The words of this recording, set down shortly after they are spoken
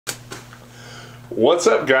What's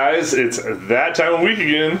up, guys? It's that time of week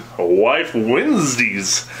again. Wife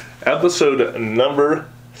Wednesdays, episode number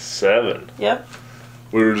 7. Yep.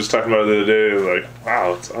 We were just talking about it the other day, like,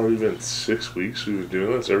 wow, it's already been 6 weeks we've been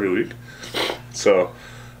doing this every week. So,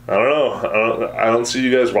 I don't know. I don't see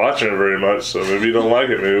you guys watching it very much, so maybe you don't like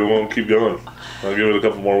it. Maybe we won't keep going. I'll give it a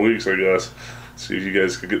couple more weeks, I guess. See if you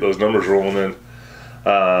guys can get those numbers rolling in.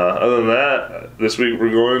 Other than that, this week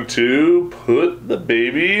we're going to put the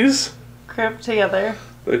babies Crib together.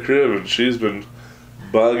 The crib, and she's been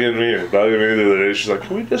bugging me the other day. She's like,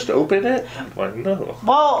 can we just open it? I'm like, no.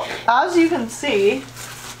 Well, as you can see,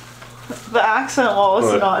 the accent wall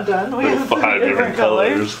is not done. We have 5 different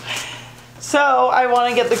colors. So I want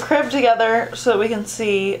to get the crib together so that we can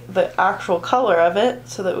see the actual color of it,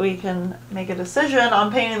 so that we can make a decision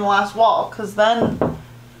on painting the last wall, because then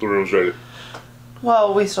The room's ready.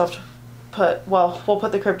 well, we still have to put, well, we'll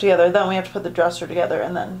put the crib together, then we have to put the dresser together,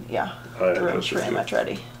 and then, yeah, the room's pretty much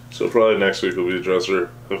ready. So probably next week will be the dresser,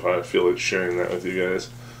 if I feel like sharing that with you guys.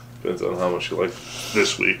 Depends on how much you like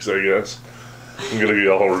this week's, I guess. I'm going to be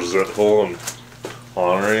all resentful and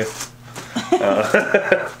ornery.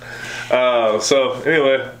 So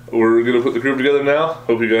anyway, we're going to put the crib together now.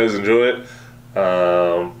 Hope you guys enjoy it.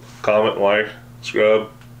 Comment, like, subscribe,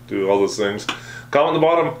 do all those things. Comment at the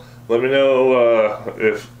bottom. Let me know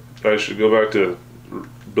if I should go back to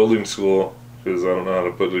building school, because I don't know how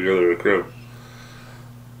to put together a crib.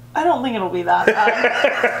 I don't think it'll be that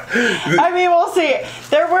bad. I mean, we'll see.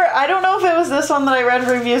 I don't know if it was this one that I read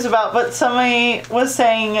reviews about, but somebody was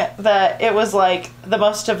saying that it was like the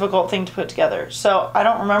most difficult thing to put together. So I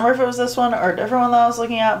don't remember if it was this one or a different one that I was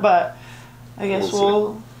looking at, but I guess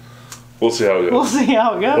we'll see how it goes. We'll see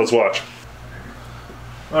how it goes. Let's watch.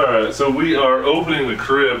 Alright, so we are opening the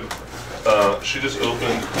crib. She just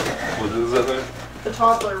opened, what is that thing? The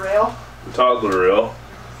toddler rail. The toddler rail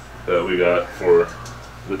that we got for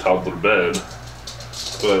the toddler bed.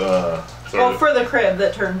 But, well, for the crib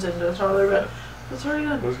that turns into a toddler bed. It's already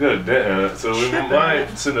done. It's got a dent in it, so we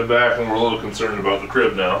might send it back, and we're a little concerned about the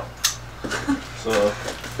crib now. So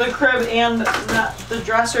the crib and the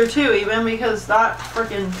dresser too, even, because that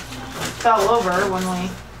freaking fell over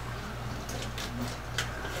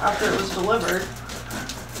after it was delivered.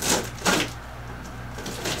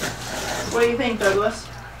 What do you think, Douglas?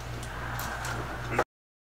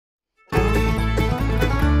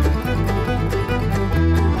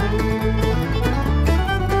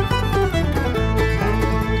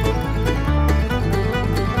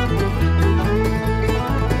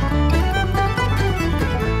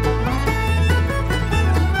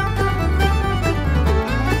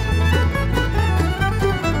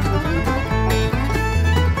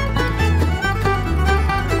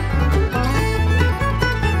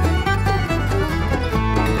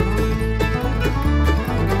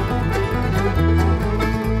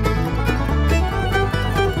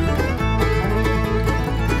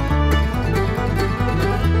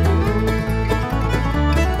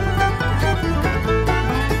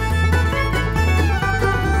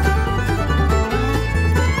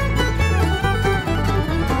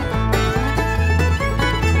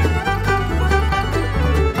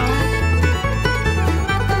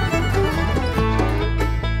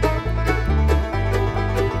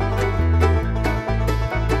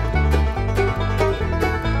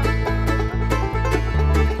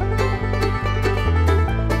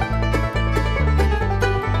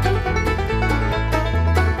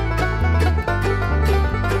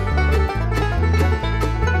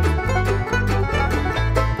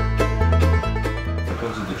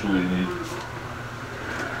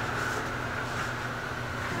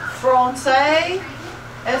 Francais,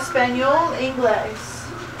 Espanol, Inglés.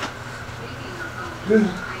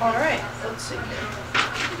 Alright, let's see here.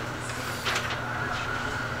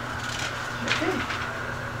 Okay.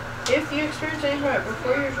 If you experience any problem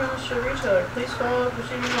before you return this to the retailer, please follow the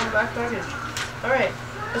procedures on the back package. Alright,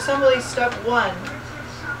 assembly step 1.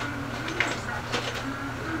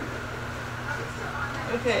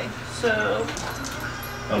 Okay, so...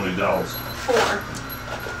 how many dolls? 4.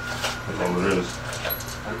 That's all there is.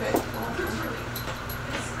 Okay.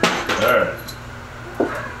 Alright.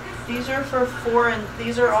 These are for 4 and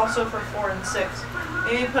these are also for 4 and 6.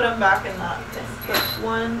 Maybe put them back in that thing. Put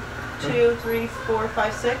 1, 2, 3, 4,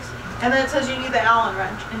 5, 6. And then it says you need the Allen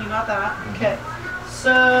wrench, and you got that. Okay.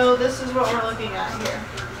 So this is what we're looking at here.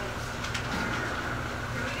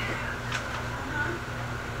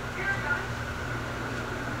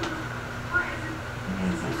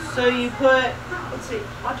 So you put, let's see,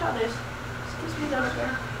 watch out, this. Excuse me, down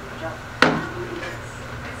there. Watch out.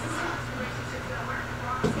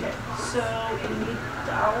 Okay, so we need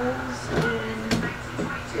dowels in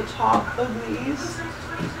the top of these.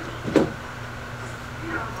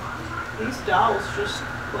 These dowels just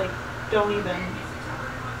like don't even.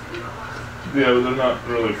 Yeah, but they're not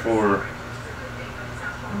really for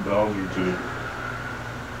dolls or two.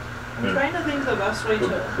 I'm trying to think the best way to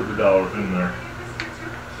put the dollar in there.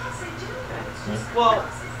 Okay. Well.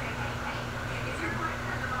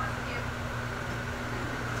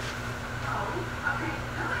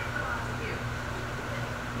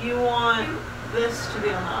 You want this to be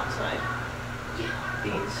on the outside.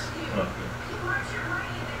 These. Okay.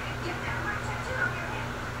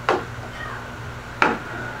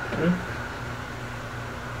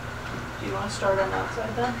 Do you want to start on that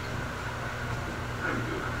side then?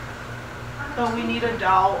 No, we need a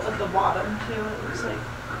dowel at the bottom too, it looks like.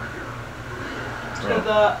 To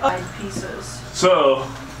the side pieces. So,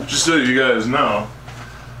 just so you guys know,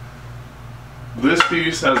 this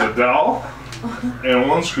piece has a dowel and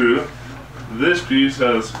one screw. This piece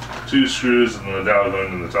has 2 screws and the dowel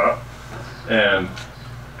going to the top. And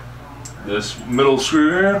this middle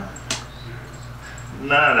screw here,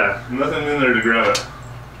 nada, nothing in there to grab it.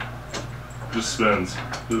 Just spins,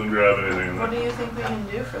 doesn't grab anything in there. What do you think we can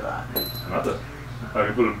do for that? Nothing. I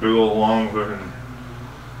can put a big old long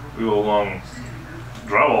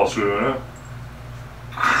drywall screw in it.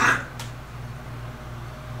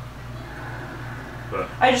 But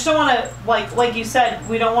I just don't want to, like you said,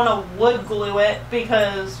 we don't want to wood glue it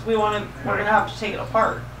because we're gonna have to take it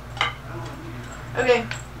apart. Okay.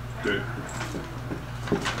 Good.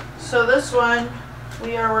 So this one,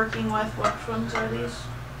 we are working with, which ones are these?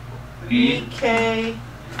 E, K,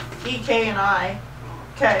 and I.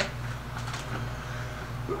 Okay.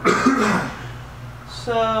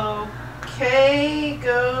 So K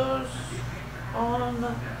goes on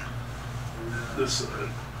This side.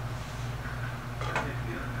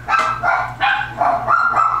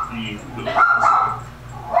 E goes this side.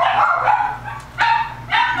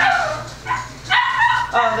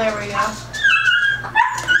 Oh, there we go.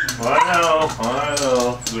 I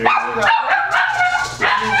know.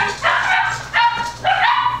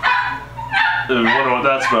 If you wonder what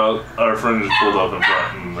that's about, our friend just pulled up in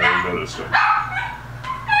front and they noticed it.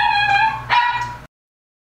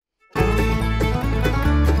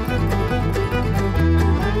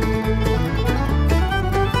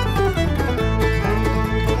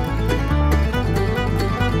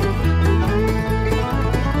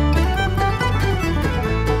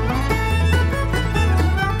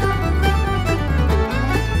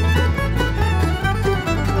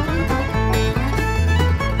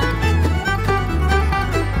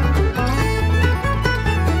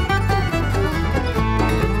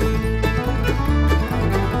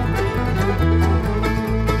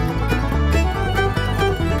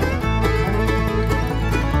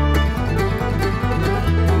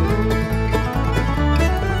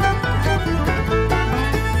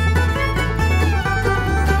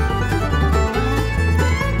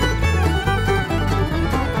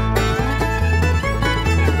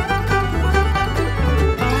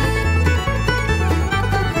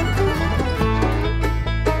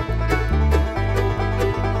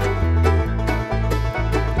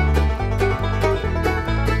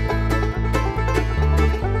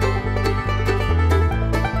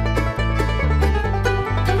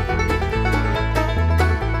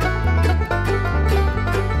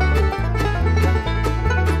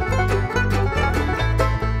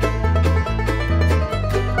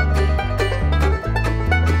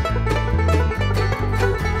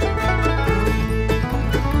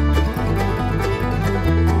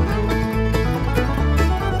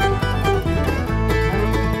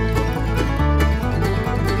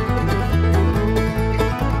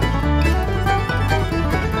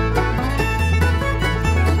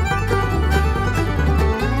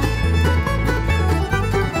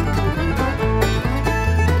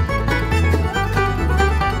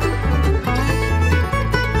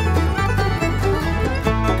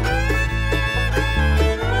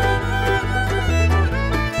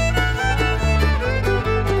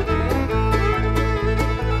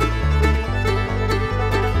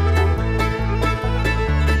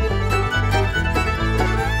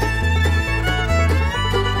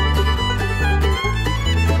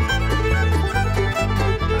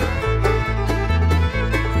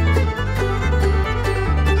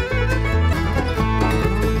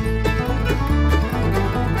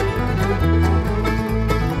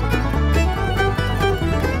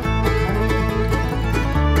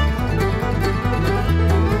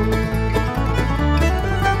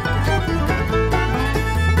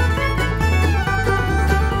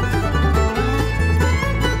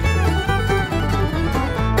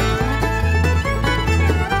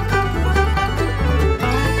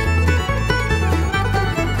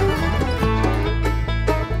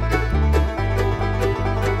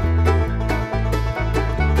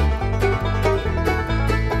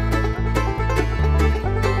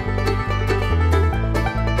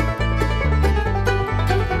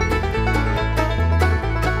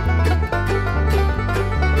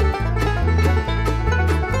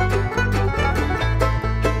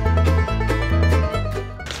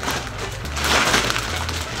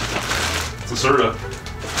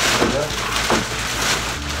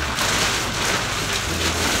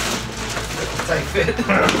 Tight fit.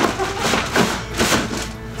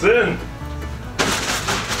 It's in.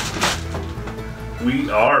 We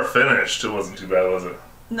are finished. It wasn't too bad, was it?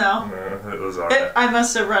 No. No, it was alright. I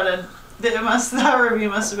must have read it. That review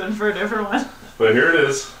must have been for a different one. But here it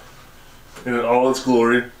is, in all its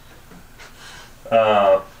glory.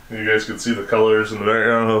 You guys can see the colors in the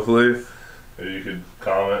background, hopefully. Maybe you could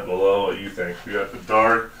comment below what you think. We got the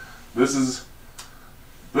dark. This is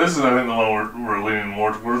I think the one we're leaning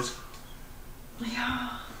more towards. Yeah.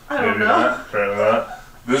 I don't Maybe know. not. Apparently not.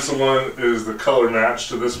 This one is the color match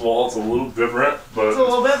to this wall. It's a little different, but It's a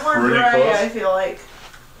little bit more pretty gray, close. I feel like.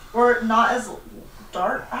 Or not as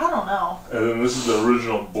dark. I don't know. And then this is the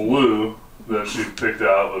original blue that she picked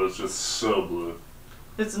out, but it's just so blue.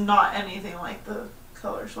 It's not anything like the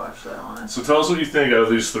color swatch that I wanted. So tell us what you think out of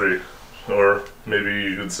these three. Or maybe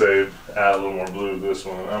you could say add a little more blue to this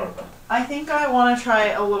one. I don't know. I think I want to try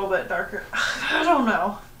a little bit darker. I don't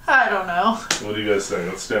know. What do you guys think?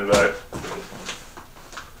 Let's stand back.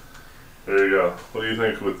 There you go. What do you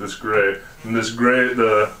think with this gray? And this gray,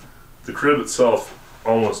 the crib itself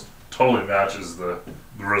almost totally matches the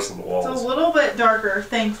rest of the walls. It's a little bit darker,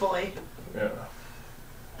 thankfully. Yeah.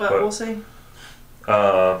 But we'll see.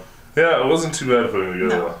 Yeah, it wasn't too bad putting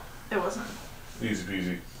together. No, it wasn't. Easy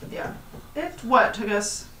peasy. Yeah. It took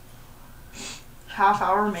us half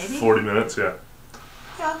hour maybe? 40 minutes, yeah.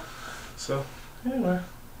 Yeah. So, anyway,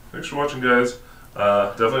 thanks for watching, guys.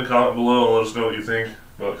 Definitely comment below and let us know what you think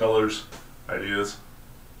about colors, ideas.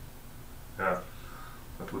 Yeah,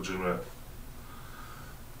 that's legitimate.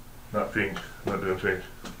 Not pink, not doing pink.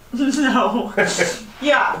 No.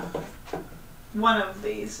 Yeah. One of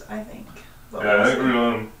these, I think. But Yeah, I we'll think see. we're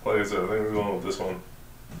going, like I said, I think we're going with this one.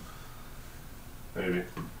 Maybe.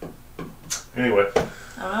 Anyway,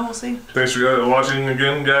 I don't know, we'll see. thanks for watching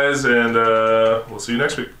again, guys, and we'll see you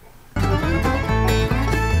next week.